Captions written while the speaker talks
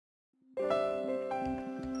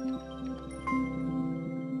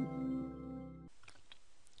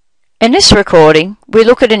In this recording, we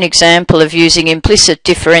look at an example of using implicit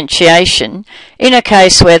differentiation in a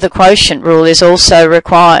case where the quotient rule is also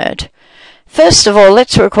required. First of all,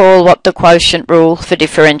 let's recall what the quotient rule for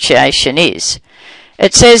differentiation is.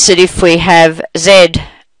 It says that if we have z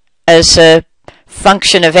as a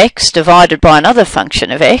function of x divided by another function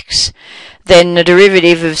of x, then the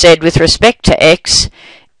derivative of z with respect to x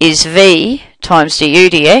is v times du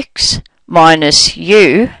dx minus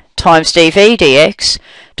u times dv dx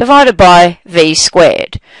divided by v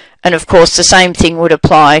squared. And of course the same thing would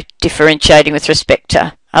apply differentiating with respect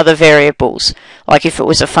to other variables. Like if it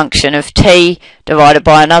was a function of t divided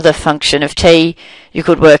by another function of t, you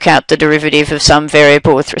could work out the derivative of some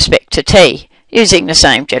variable with respect to t, using the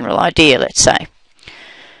same general idea, let's say.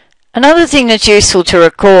 Another thing that's useful to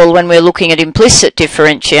recall when we're looking at implicit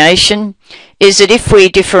differentiation is that if we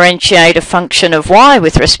differentiate a function of y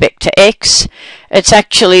with respect to x, it's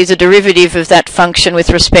actually the derivative of that function with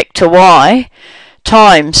respect to y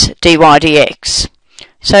times dy dx.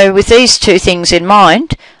 So with these two things in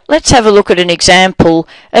mind, let's have a look at an example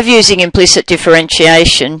of using implicit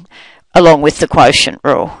differentiation along with the quotient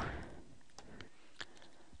rule.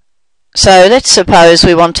 So let's suppose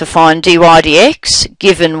we want to find dy dx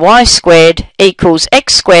given y squared equals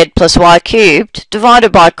x squared plus y cubed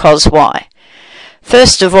divided by cos y.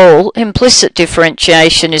 First of all, implicit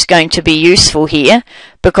differentiation is going to be useful here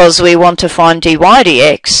because we want to find dy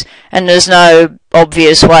dx, and there's no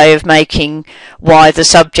obvious way of making y the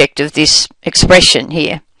subject of this expression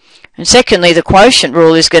here. And secondly, the quotient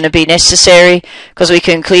rule is going to be necessary because we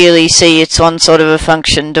can clearly see it's one sort of a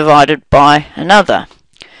function divided by another.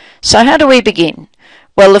 So how do we begin?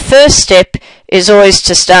 Well, the first step is always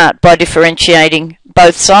to start by differentiating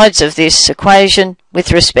both sides of this equation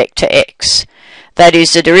with respect to x. That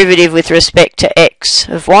is, the derivative with respect to x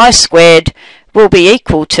of y squared will be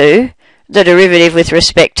equal to the derivative with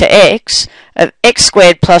respect to x of x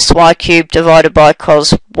squared plus y cubed divided by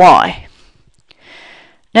cos y.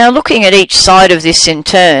 Now looking at each side of this in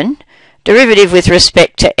turn, derivative with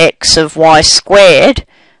respect to x of y squared,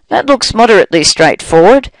 that looks moderately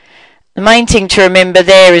straightforward. The main thing to remember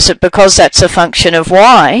there is that because that's a function of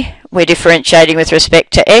y, we're differentiating with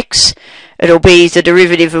respect to x, it'll be the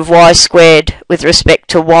derivative of y squared with respect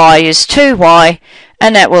to y is 2y,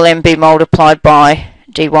 and that will then be multiplied by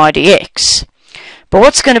dy dx. But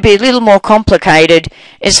what's going to be a little more complicated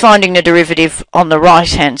is finding the derivative on the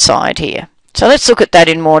right hand side here. So let's look at that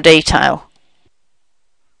in more detail.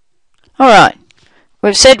 Alright,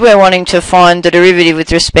 we've said we're wanting to find the derivative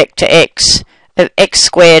with respect to x of x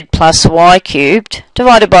squared plus y cubed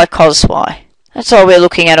divided by cos y. That's all we're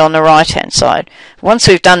looking at on the right hand side. Once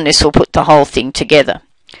we've done this, we'll put the whole thing together.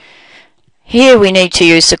 Here we need to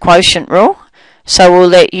use the quotient rule, so we'll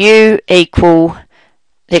let u equal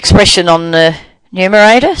the expression on the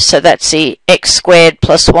numerator, so that's the x squared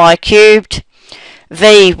plus y cubed.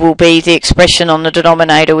 V will be the expression on the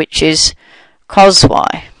denominator, which is cos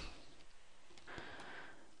y.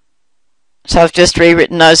 So I've just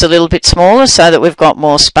rewritten those a little bit smaller so that we've got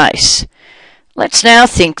more space. Let's now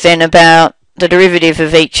think then about the derivative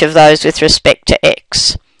of each of those with respect to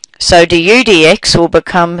x. So du dx will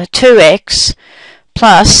become 2x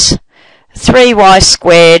plus 3y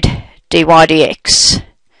squared dy dx.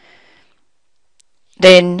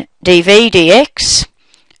 Then dv dx,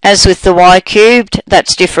 as with the y cubed,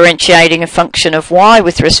 that's differentiating a function of y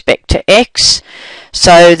with respect to x.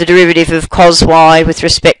 So the derivative of cos y with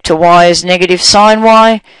respect to y is negative sine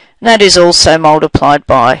y, and that is also multiplied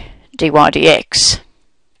by dy dx.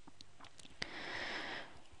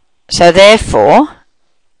 So therefore,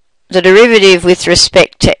 the derivative with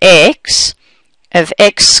respect to x of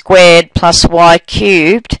x squared plus y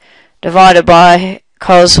cubed divided by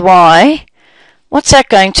cos y, what's that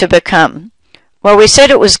going to become? Well, we said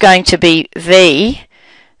it was going to be v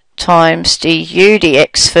times du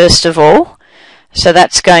dx first of all. So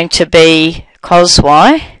that's going to be cos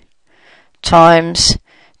y times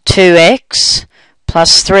 2x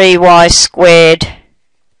plus 3y squared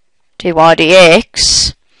dy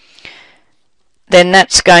dx. Then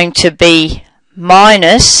that's going to be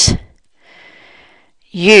minus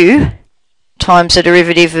u times the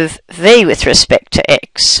derivative of v with respect to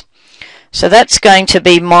x. So that's going to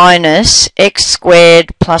be minus x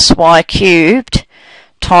squared plus y cubed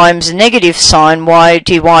times negative sine y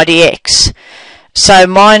dy dx. So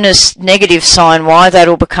minus negative sine y,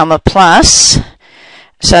 that'll become a plus.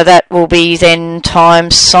 So that will be then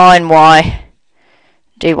times sine y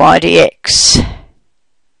dy dx.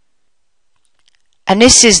 And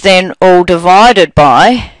this is then all divided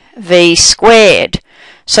by v squared.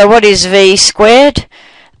 So what is v squared?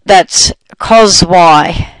 That's cos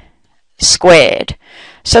y squared.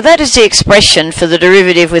 So that is the expression for the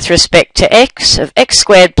derivative with respect to x of x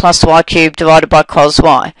squared plus y cubed divided by cos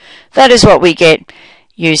y. That is what we get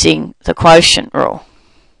using the quotient rule.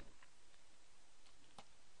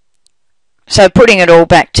 So putting it all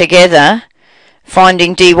back together,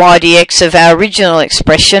 finding dy dx of our original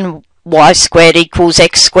expression, y squared equals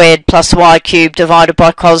x squared plus y cubed divided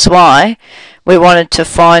by cos y, we wanted to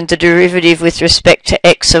find the derivative with respect to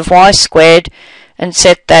x of y squared and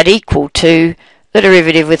set that equal to the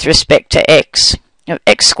derivative with respect to x of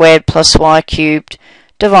x squared plus y cubed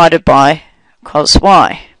divided by cos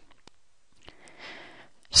y.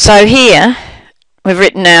 So here we've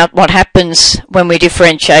written out what happens when we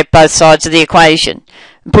differentiate both sides of the equation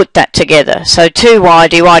and put that together. So 2y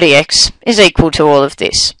dy dx is equal to all of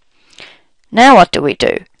this. Now what do we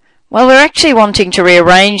do? Well, we're actually wanting to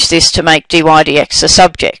rearrange this to make dy dx a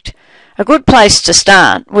subject. A good place to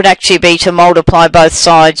start would actually be to multiply both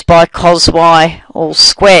sides by cos y all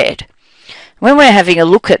squared. When we're having a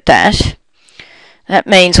look at that, that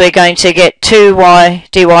means we're going to get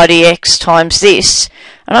 2y dy dx times this,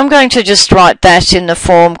 and I'm going to just write that in the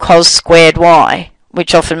form cos squared y,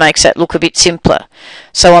 which often makes that look a bit simpler.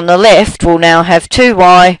 So on the left we'll now have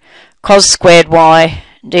 2y cos squared y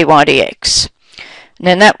dy dx. And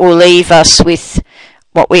then that will leave us with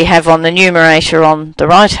what we have on the numerator on the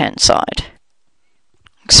right hand side.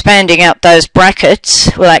 Expanding out those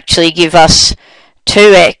brackets will actually give us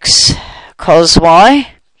 2x cos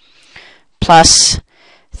y plus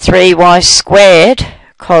 3y squared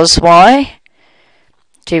cos y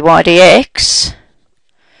dy dx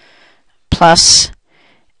plus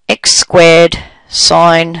x squared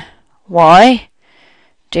sine y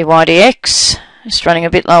dy dx. Just running a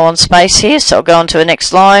bit low on space here, so I'll go on to the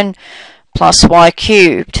next line, plus y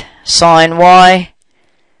cubed sine y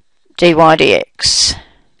dy dx.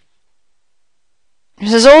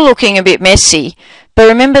 This is all looking a bit messy, but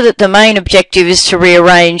remember that the main objective is to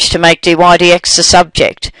rearrange to make dy dx a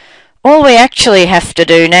subject. All we actually have to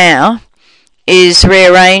do now is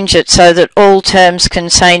rearrange it so that all terms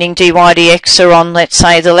containing dy dx are on, let's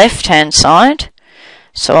say, the left hand side.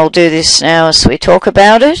 So I'll do this now as we talk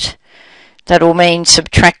about it. That'll mean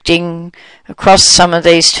subtracting across some of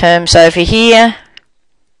these terms over here.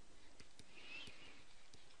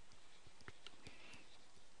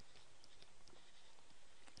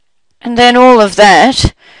 And then all of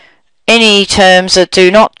that, any terms that do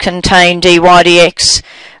not contain dy dx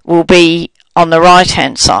will be on the right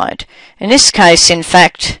hand side. In this case, in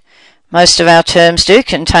fact, most of our terms do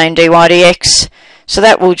contain dy dx, so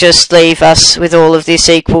that will just leave us with all of this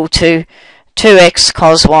equal to 2x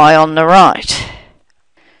cos y on the right.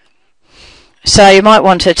 So you might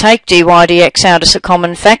want to take dy dx out as a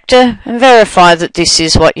common factor and verify that this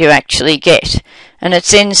is what you actually get. And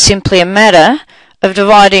it's then simply a matter of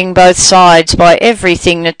dividing both sides by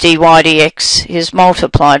everything that dy dx is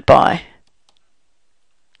multiplied by.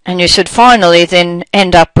 And you should finally then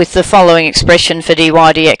end up with the following expression for dy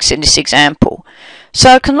dx in this example.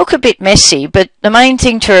 So it can look a bit messy, but the main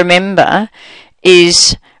thing to remember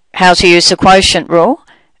is how to use the quotient rule,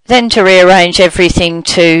 then to rearrange everything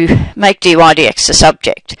to make dy dx a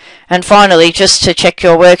subject, and finally just to check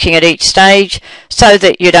you're working at each stage so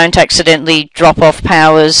that you don't accidentally drop off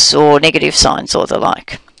powers or negative signs or the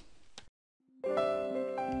like.